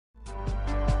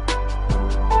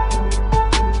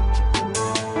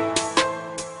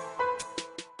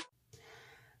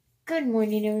Good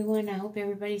morning, everyone. I hope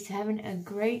everybody's having a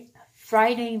great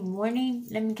Friday morning.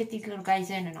 Let me get these little guys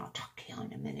in and I'll talk to you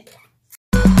in a minute.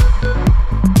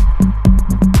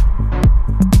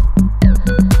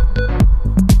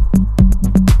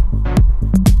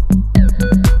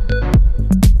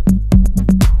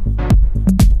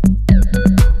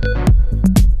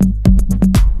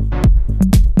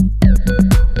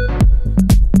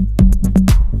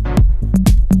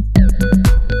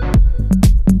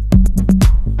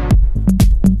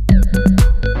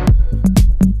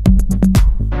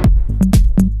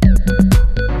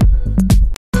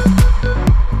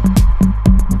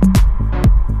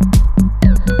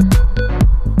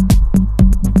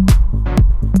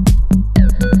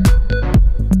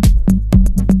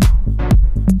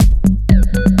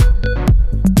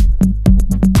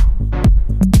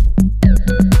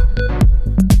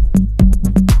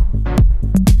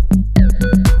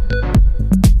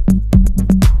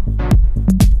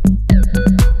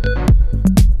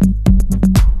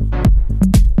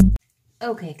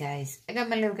 Okay, guys, I got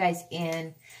my little guys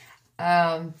in.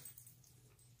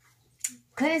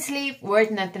 Couldn't sleep,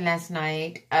 worth nothing last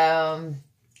night. I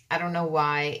don't know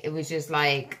why. It was just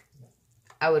like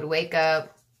I would wake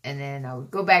up and then I would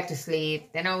go back to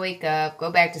sleep. Then I'll wake up,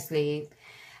 go back to sleep.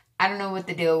 I don't know what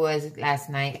the deal was last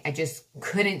night. I just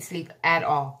couldn't sleep at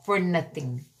all for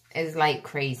nothing. It's like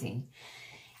crazy.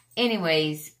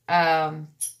 Anyways,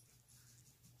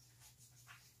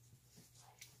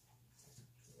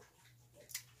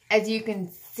 as you can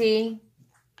see,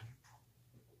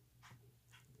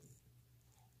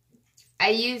 I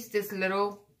use this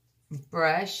little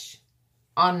brush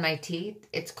on my teeth.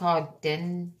 It's called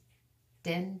Dentec.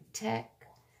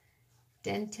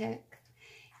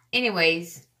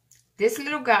 Anyways, this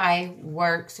little guy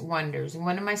works wonders.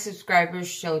 One of my subscribers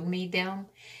showed me them,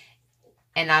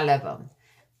 and I love them.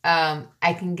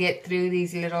 I can get through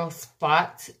these little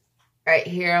spots right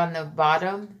here on the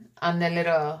bottom, on the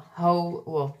little hole.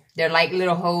 Well, they're like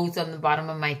little holes on the bottom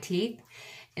of my teeth.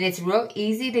 And it's real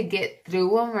easy to get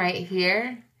through them right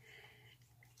here.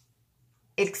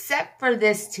 Except for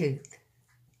this tooth.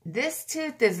 This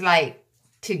tooth is like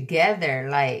together.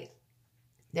 Like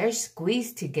they're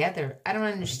squeezed together. I don't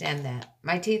understand that.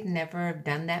 My teeth never have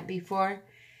done that before.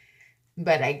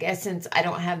 But I guess since I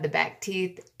don't have the back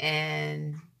teeth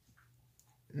and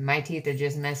my teeth are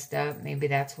just messed up, maybe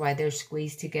that's why they're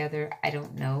squeezed together. I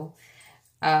don't know.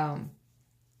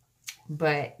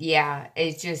 But yeah,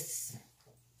 it's just,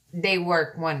 they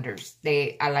work wonders.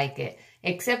 I like it.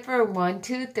 Except for one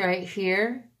tooth right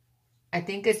here. I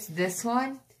think it's this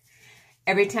one.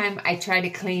 Every time I try to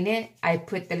clean it, I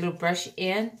put the little brush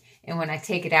in. And when I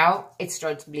take it out, it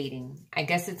starts bleeding. I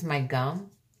guess it's my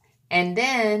gum. And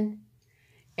then,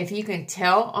 if you can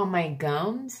tell on my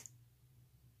gums,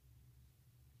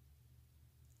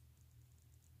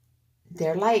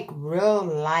 they're like real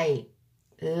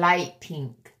light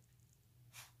pink.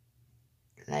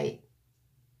 Like,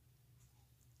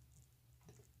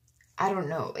 I don't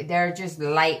know. They're just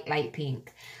light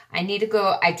pink. I need to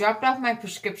go. I dropped off my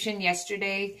prescription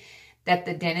yesterday that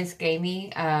the dentist gave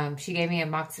me. She gave me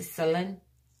amoxicillin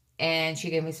and she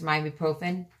gave me some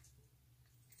ibuprofen.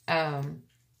 I'm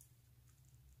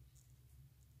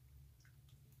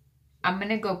going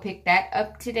to go pick that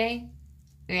up today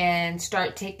and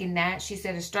start taking that. She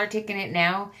said to start taking it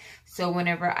now. So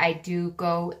whenever I do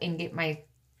go and get my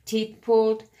teeth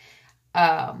pulled,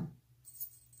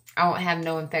 I won't have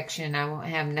no infection. I won't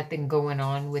have nothing going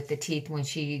on with the teeth when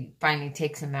she finally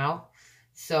takes them out.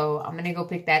 So I'm going to go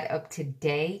pick that up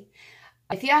today.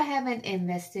 If y'all haven't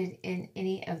invested in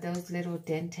any of those little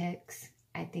Dentecs,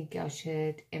 I think y'all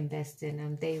should invest in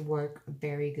them. They work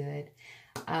very good.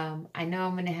 I know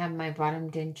I'm going to have my bottom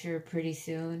denture pretty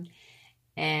soon.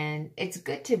 And it's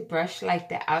good to brush like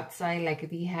the outside. Like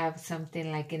if you have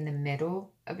something like in the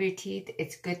middle of your teeth,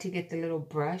 it's good to get the little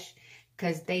brush.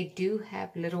 Because they do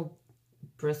have little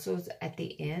bristles at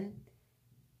the end.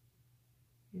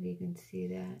 If you can see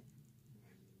that.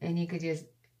 And you could just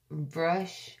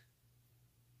brush.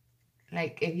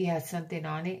 Like if you have something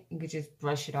on it, you could just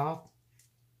brush it off.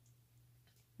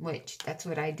 Which, that's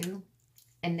what I do.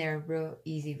 And they're real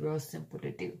easy, real simple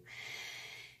to do.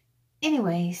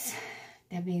 Anyways,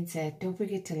 that being said, don't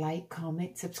forget to like,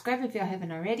 comment, subscribe if y'all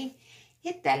haven't already.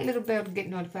 Hit that little bell to get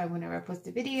notified whenever I post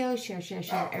a video. Share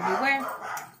everywhere.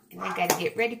 And I got to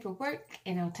get ready for work.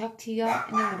 And I'll talk to y'all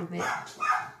in a little bit.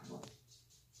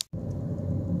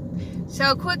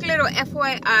 So, quick little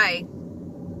FYI.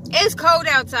 It's cold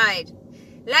outside.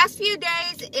 Last few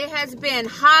days, it has been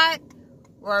hot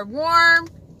or warm.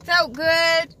 Felt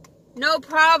good. No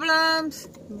problems.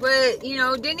 But, you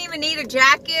know, didn't even need a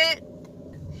jacket.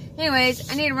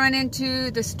 Anyways, I need to run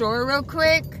into the store real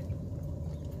quick.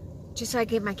 Just so I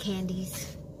get my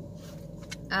candies.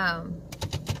 And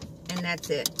that's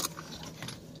it.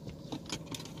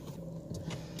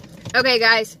 Okay,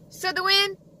 guys. So the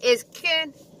wind is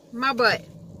kicking my butt.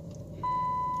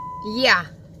 Yeah.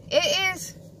 It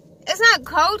is. It's not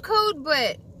cold,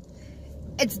 but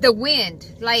it's the wind.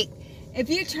 Like, if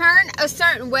you turn a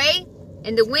certain way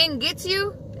and the wind gets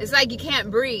you, it's like you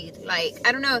can't breathe. Like,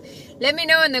 I don't know. Let me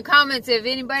know in the comments if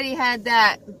anybody had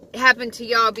that happen to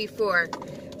y'all before.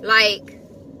 Like,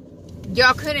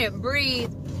 y'all couldn't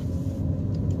breathe.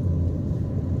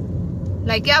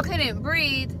 Like, y'all couldn't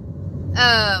breathe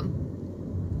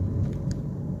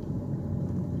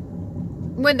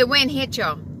when the wind hit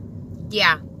y'all.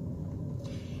 Yeah.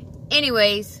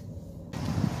 Anyways,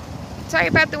 sorry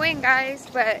about the wind, guys,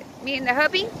 but me and the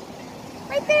hubby,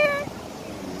 right there,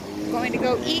 going to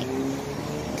go eat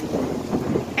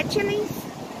at Chili's.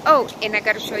 Oh, and I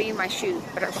gotta show you my shoe,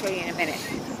 but I'll show you in a minute.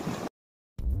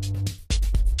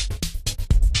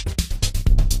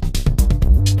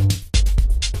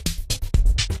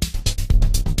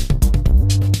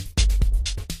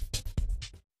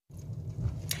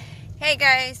 Hey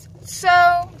guys, so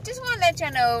just want to let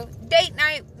y'all know, date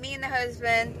night, me and the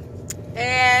husband,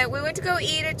 and we went to go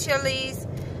eat at Chili's.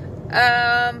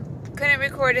 Couldn't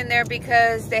record in there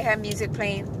because they had music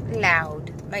playing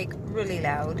loud, like really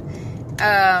loud.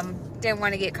 Didn't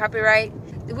want to get copyright.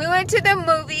 We went to the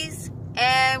movies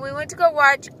and we went to go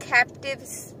watch Captive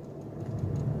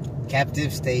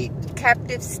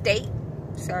State.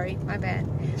 Sorry, my bad.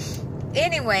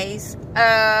 Anyways,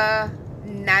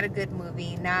 not a good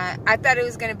movie. I thought it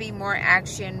was gonna be more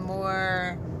action,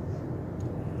 more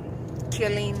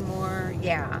killing, more,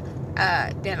 yeah.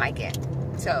 Didn't like it.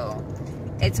 So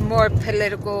it's more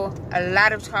political, a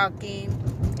lot of talking.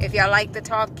 If y'all like the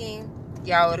talking,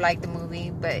 y'all would like the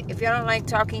movie. But if y'all don't like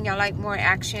talking, y'all like more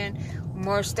action,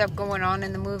 more stuff going on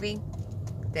in the movie,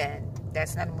 then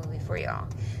that's not a movie for y'all.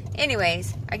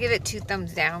 Anyways, I give it 2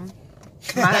 thumbs down.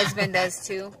 My husband does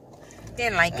too.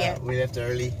 Didn't like it. We left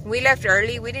early. We left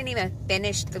early. We didn't even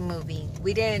finish the movie.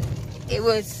 We didn't. It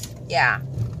was, yeah.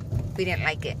 We didn't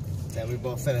like it. Yeah, we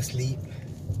both fell asleep.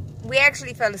 We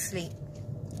actually fell asleep.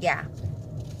 Yeah.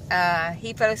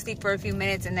 He fell asleep for a few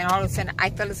minutes, and then all of a sudden I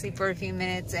fell asleep for a few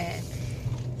minutes, and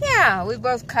yeah, we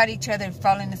both caught each other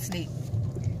falling asleep.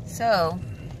 So,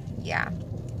 yeah,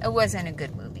 it wasn't a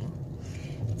good movie.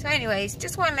 So anyways,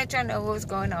 just want to let y'all know what was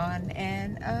going on,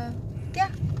 and yeah,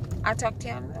 I'll talk to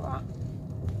y'all in a little while.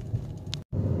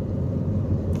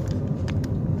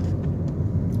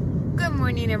 Good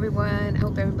morning, everyone. I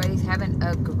hope everybody's having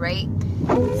a great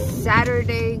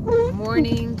Saturday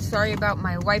morning. Sorry about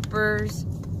my wipers,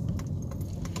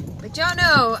 but y'all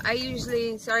know I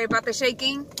usually, sorry about the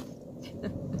shaking.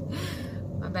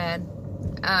 My bad.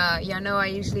 Y'all know I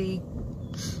usually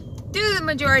do the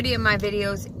majority of my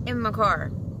videos in my car.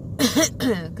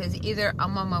 Because either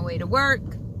I'm on my way to work,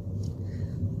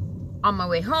 on my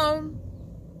way home,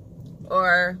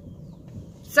 or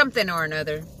something or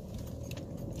another.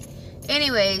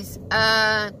 Anyways,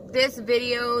 this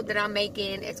video that I'm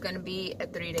making is going to be a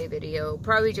 3-day video.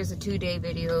 Probably just a 2-day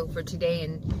video for today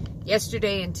and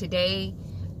yesterday and today.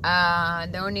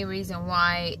 The only reason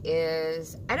why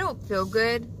is I don't feel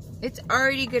good. It's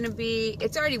already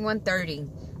 1:30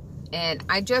 and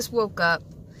I just woke up.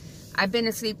 I've been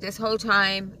asleep this whole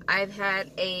time. I've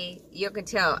had you can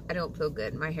tell I don't feel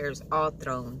good. My hair's all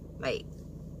thrown, like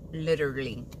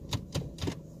literally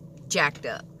jacked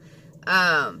up.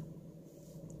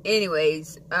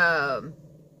 Anyways, I've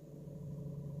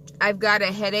got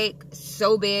a headache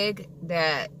so big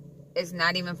that it's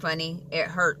not even funny. It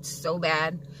hurts so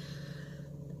bad.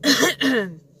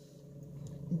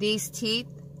 These teeth,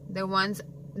 the ones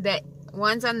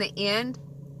on the end,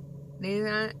 these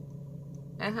are,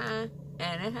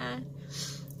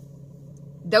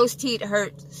 those teeth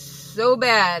hurt so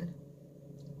bad.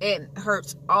 It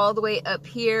hurts all the way up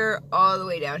here, all the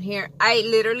way down here. I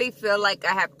literally feel like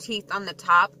I have teeth on the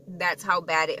top. That's how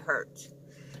bad it hurts.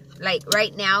 Like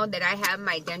right now that I have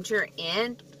my denture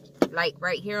in, like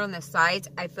right here on the sides,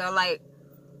 I feel like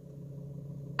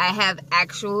I have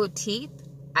actual teeth.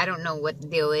 I don't know what the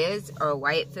deal is or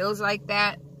why it feels like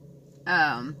that.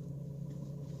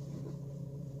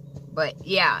 But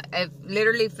yeah, it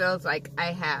literally feels like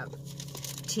I have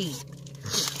teeth.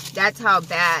 That's how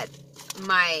bad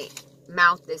my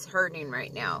mouth is hurting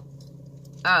right now.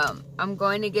 I'm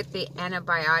going to get the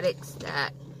antibiotics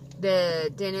that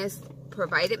the dentist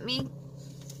provided me.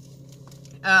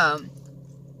 I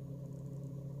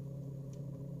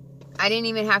didn't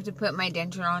even have to put my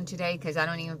denture on today because I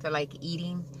don't even feel like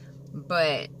eating.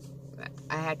 But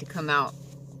I had to come out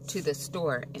to the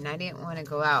store, and I didn't want to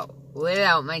go out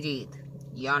without my teeth.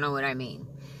 Y'all know what I mean.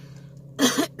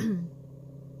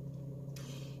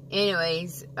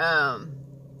 Anyways, I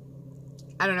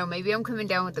don't know, maybe I'm coming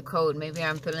down with the cold. Maybe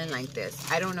I'm feeling like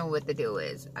this. I don't know what the deal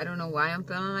is. I don't know why I'm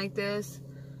feeling like this.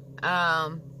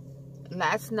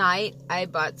 Last night, I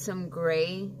bought some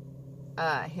gray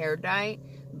hair dye,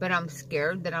 but I'm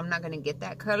scared that I'm not going to get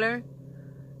that color.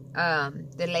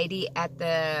 The lady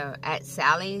at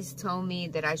Sally's told me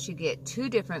that I should get 2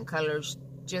 different colors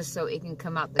just so it can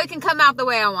come out the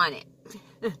way I want it.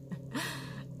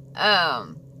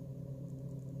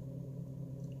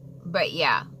 But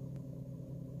yeah,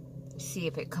 see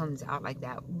if it comes out like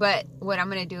that. But what I'm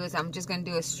going to do is I'm just going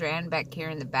to do a strand back here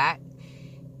in the back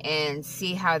and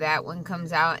see how that one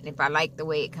comes out. And if I like the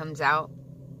way it comes out,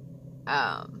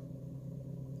 I'm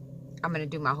going to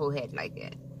do my whole head like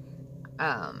it.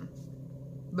 But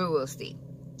we'll see.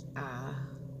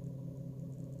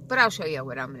 But I'll show you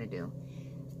what I'm going to do.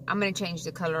 I'm going to change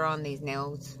the color on these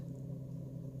nails.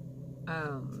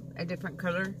 A different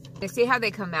color. Let's see how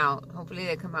they come out. Hopefully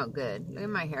they come out good. Look at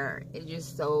my hair. It's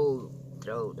just so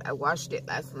throwed. I washed it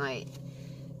last night.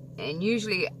 And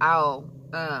usually I'll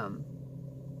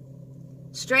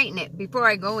straighten it before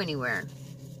I go anywhere.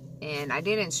 And I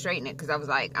didn't straighten it because I was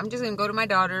like, I'm just going to go to my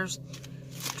daughter's,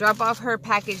 drop off her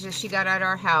package that she got at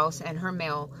our house and her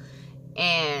mail,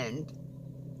 and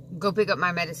go pick up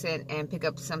my medicine and pick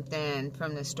up something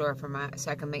from the store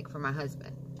so I can make for my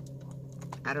husband.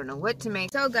 I don't know what to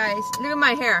make. So guys, look at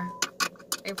my hair. Are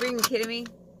you freaking kidding me?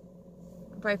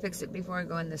 I'll probably fix it before I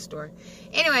go in the store.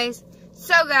 Anyways,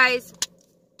 so guys,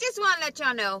 just want to let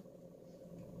y'all know.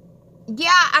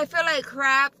 Yeah, I feel like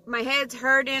crap. My head's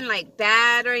hurting like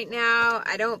bad right now.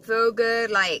 I don't feel good.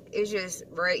 Like, it's just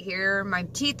right here. My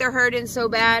teeth are hurting so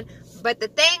bad. But the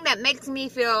thing that makes me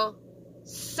feel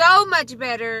so much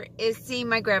better is seeing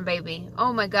my grandbaby.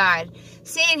 Oh my God.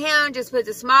 Seeing him just puts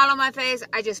a smile on my face.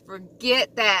 I just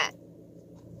forget that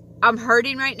I'm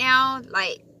hurting right now.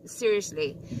 Like,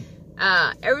 seriously.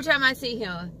 Every time I see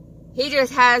him, he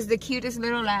just has the cutest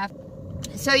little laugh.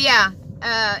 So yeah,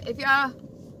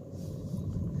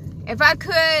 if I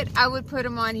could, I would put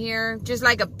him on here, just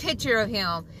like a picture of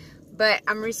him. But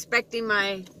I'm respecting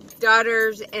my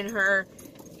daughter's and her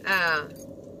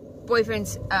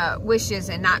boyfriend's wishes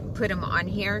and not put him on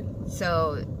here.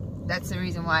 So that's the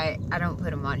reason why I don't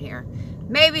put him on here.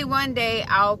 Maybe one day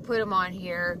I'll put him on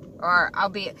here, or I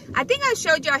think I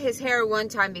showed y'all his hair one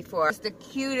time before. It's the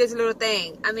cutest little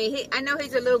thing. I mean, I know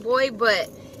he's a little boy, but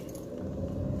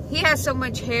he has so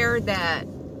much hair that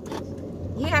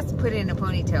he has to put it in a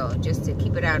ponytail just to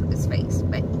keep it out of his face.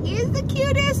 But he is the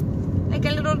cutest, like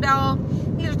a little doll,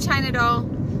 little China doll.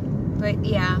 But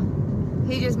yeah,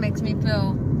 he just makes me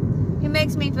feel,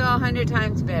 100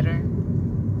 times better.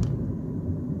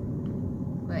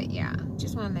 But yeah,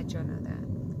 just want to let y'all know that.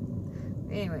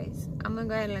 Anyways, I'm going to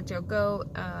go ahead and let y'all go.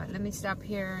 Let me stop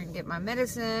here and get my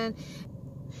medicine.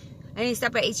 I need to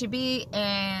stop at HEB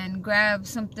and grab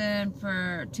something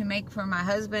to make for my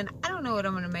husband. I don't know what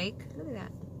I'm going to make. Look at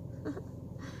that.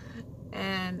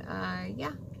 And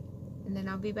yeah. And then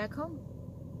I'll be back home.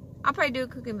 I'll probably do a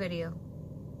cooking video.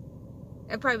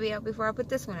 It'll probably be out before I put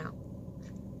this one out.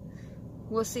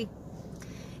 We'll see.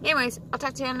 Anyways, I'll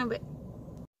talk to you in a little bit.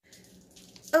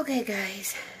 Okay,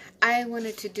 guys. I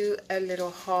wanted to do a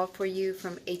little haul for you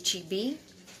from HEB.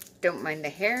 Don't mind the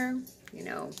hair. You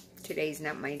know, today's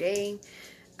not my day.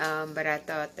 But I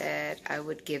thought that I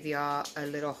would give y'all a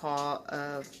little haul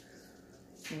of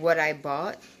what I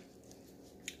bought.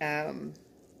 It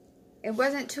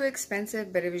wasn't too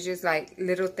expensive, but it was just like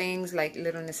little things, like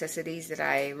little necessities that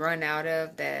I run out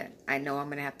of that I know I'm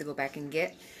going to have to go back and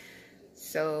get.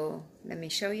 So let me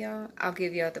show y'all. I'll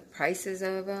give y'all the prices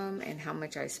of them and how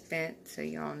much I spent so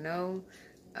y'all know.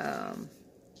 But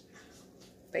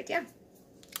yeah,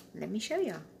 let me show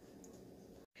y'all.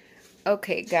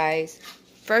 Okay, guys.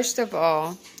 First of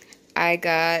all, I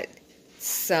got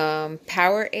some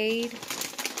Powerade.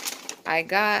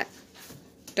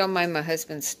 Don't mind my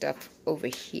husband's stuff over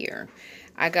here.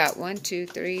 I got 1, 2,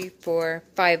 3, 4,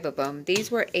 5 of them. These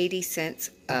were 80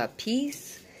 cents a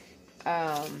piece.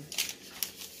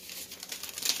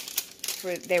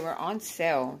 They were on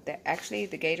sale. Actually,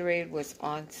 the Gatorade was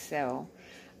on sale.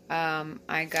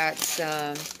 I got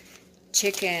some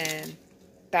chicken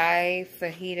thigh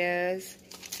fajitas,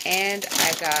 and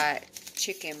I got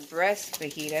chicken breast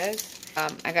fajitas.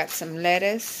 I got some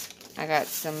lettuce. I got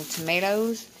some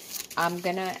tomatoes. I'm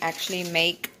gonna actually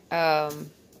make some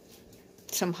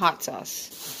hot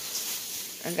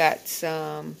sauce. I got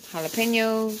some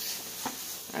jalapenos.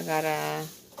 I got a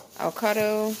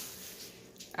avocado.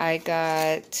 I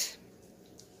got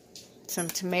some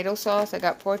tomato sauce. I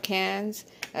got 4 cans.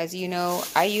 As you know,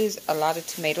 I use a lot of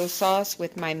tomato sauce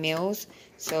with my meals,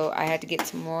 so I had to get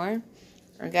some more.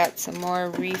 I got some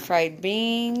more refried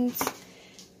beans.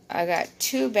 I got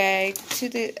 2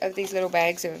 of these little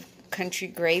bags of country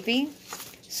gravy,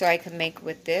 so I can make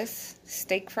with this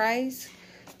steak fries.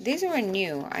 These are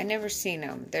new. I never seen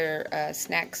them. They're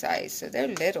snack size, so they're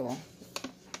little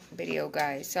video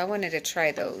guys. So I wanted to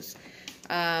try those.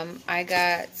 I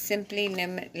got Simply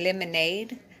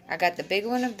Lemonade. I got the big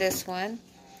one of this one,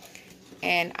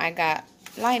 and I got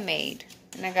Limeade.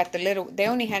 And I got the little. They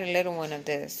only had a little one of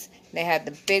this. They had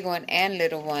the big one and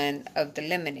little one of the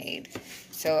lemonade.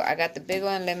 So I got the big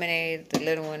one lemonade, the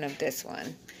little one of this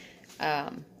one.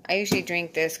 I usually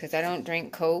drink this because I don't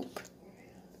drink Coke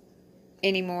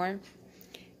anymore.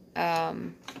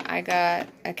 I got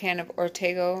a can of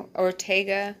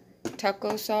Ortega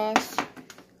taco sauce.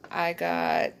 I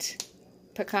got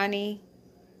picani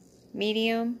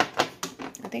medium.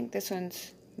 I think this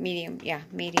one's medium. Yeah,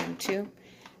 medium too.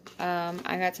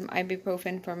 I got some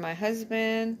ibuprofen for my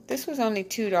husband. This was only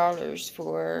 $2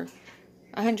 for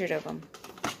 100 of them.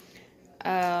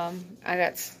 I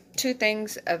got 2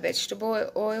 things of vegetable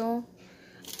oil.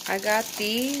 I got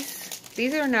these.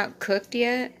 These are not cooked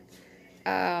yet.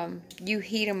 You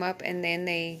heat them up and then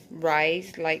they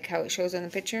rise like how it shows on the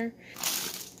picture.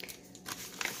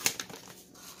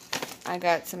 I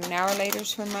got some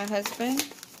Now-Laters for my husband.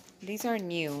 These are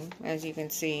new, as you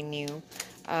can see, new.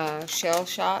 Shell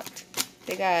shocked.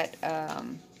 They got, I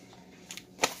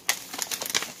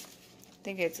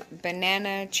think it's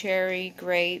banana, cherry,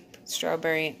 grape,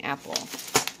 strawberry, and apple.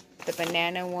 The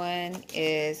banana one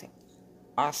is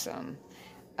awesome.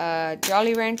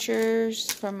 Jolly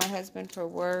Ranchers for my husband for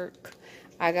work.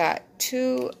 I got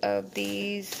 2 of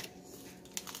these.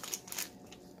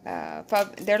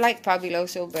 They're like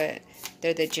Fabuloso, but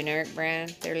they're the generic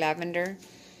brand. They're lavender.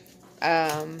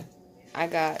 I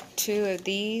got 2 of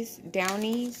these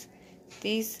Downies.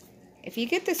 These, if you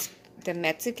get the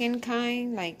Mexican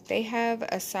kind, like they have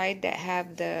a side that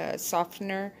have the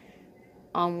softener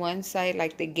on one side,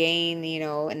 like the Gain, you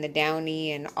know, and the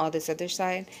Downy and all this other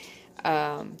side.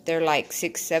 They're like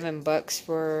 $6-7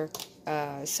 for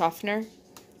softener.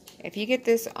 If you get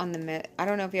this on the I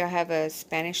don't know if y'all have a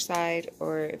Spanish side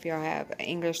or if y'all have an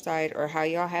English side or how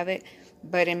y'all have it,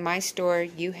 but in my store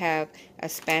you have a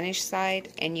Spanish side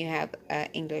and you have an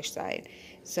English side.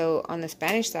 So on the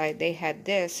Spanish side they had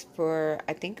this for,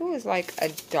 I think it was like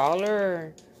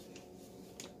 $1.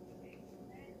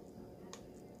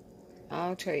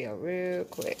 I'll tell you real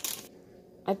quick.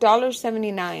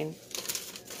 $1.79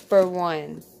 for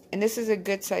one. And this is a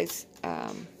good size.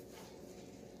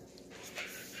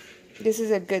 This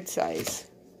is a good size.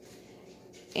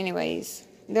 Anyways,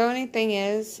 the only thing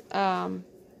is,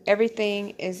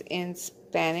 everything is in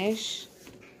Spanish.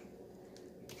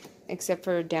 Except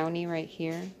for Downy right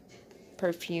here.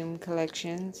 Perfume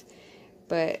collections.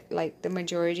 But, like, the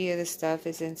majority of the stuff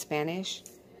is in Spanish.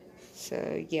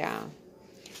 So, yeah.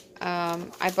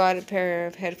 I bought a pair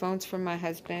of headphones for my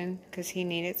husband because he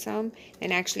needed some.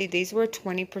 And actually, these were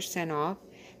 20% off.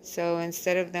 So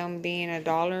instead of them being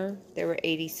 $1, they were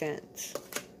 80 cents,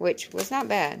 which was not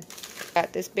bad.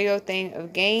 Got this big old thing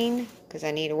of Gain because I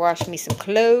need to wash me some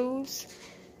clothes.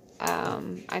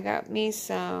 I got me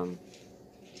some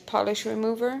polish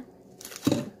remover,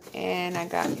 and I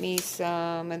got me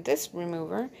some of this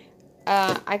remover.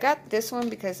 I got this one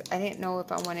because I didn't know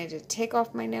if I wanted to take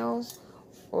off my nails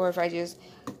or if I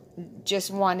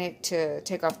just wanted to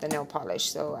take off the nail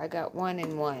polish. So I got 1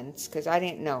 in 1s because I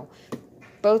didn't know.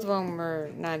 Both of them were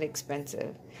not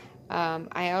expensive.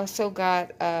 I also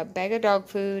got a bag of dog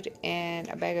food and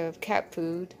a bag of cat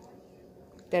food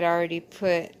that I already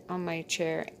put on my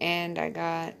chair. And I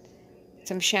got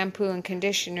some shampoo and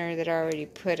conditioner that I already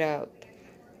put up.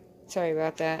 Sorry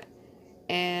about that.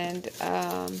 And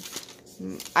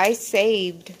I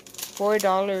saved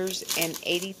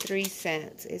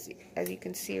 $4.83, as you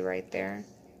can see right there.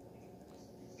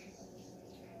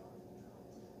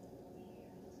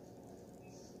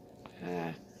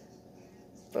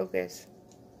 Focus.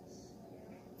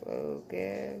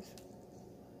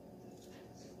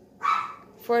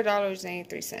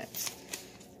 $4.83.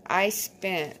 I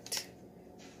spent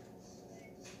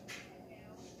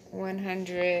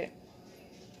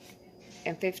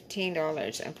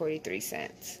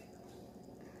 $115.43,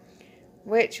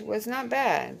 which was not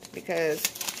bad because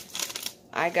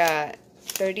I got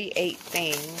 38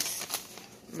 things.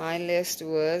 My list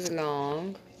was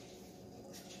long.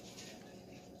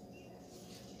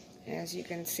 As you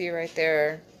can see right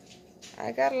there,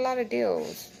 I got a lot of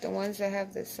deals. The ones that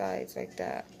have the sides like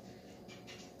that.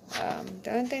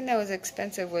 The only thing that was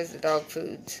expensive was the dog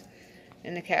foods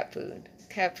and the cat food.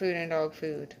 Cat food and dog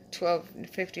food,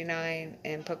 $12.59,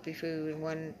 and puppy food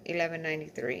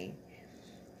 $11.93.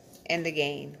 And the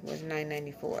gain was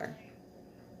 $9.94.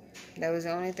 That was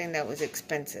the only thing that was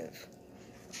expensive.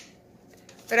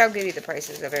 But I'll give you the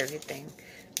prices of everything.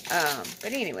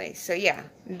 But anyway, so yeah,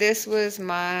 this was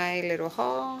my little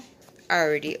haul. I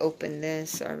already opened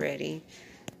this already.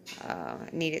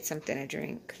 Needed something to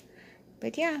drink.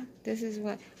 But yeah, this is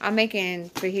what I'm making.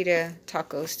 Fajita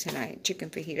tacos tonight, chicken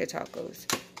fajita tacos.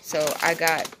 So I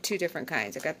got two different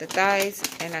kinds. I got the thighs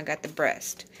and I got the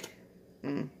breast.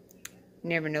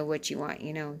 Never know what you want,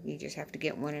 you know. You just have to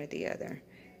get one or the other.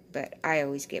 But I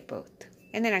always get both.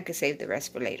 And then I could save the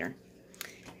rest for later.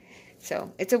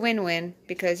 So it's a win-win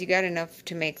because you got enough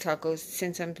to make tacos,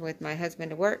 send some with my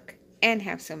husband to work, and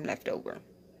have some left over.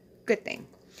 Good thing.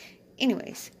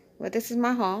 Anyways, well, this is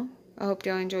my haul. I hope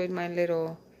y'all enjoyed my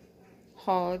little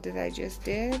haul that I just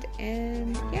did.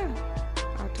 And yeah,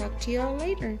 I'll talk to y'all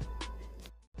later.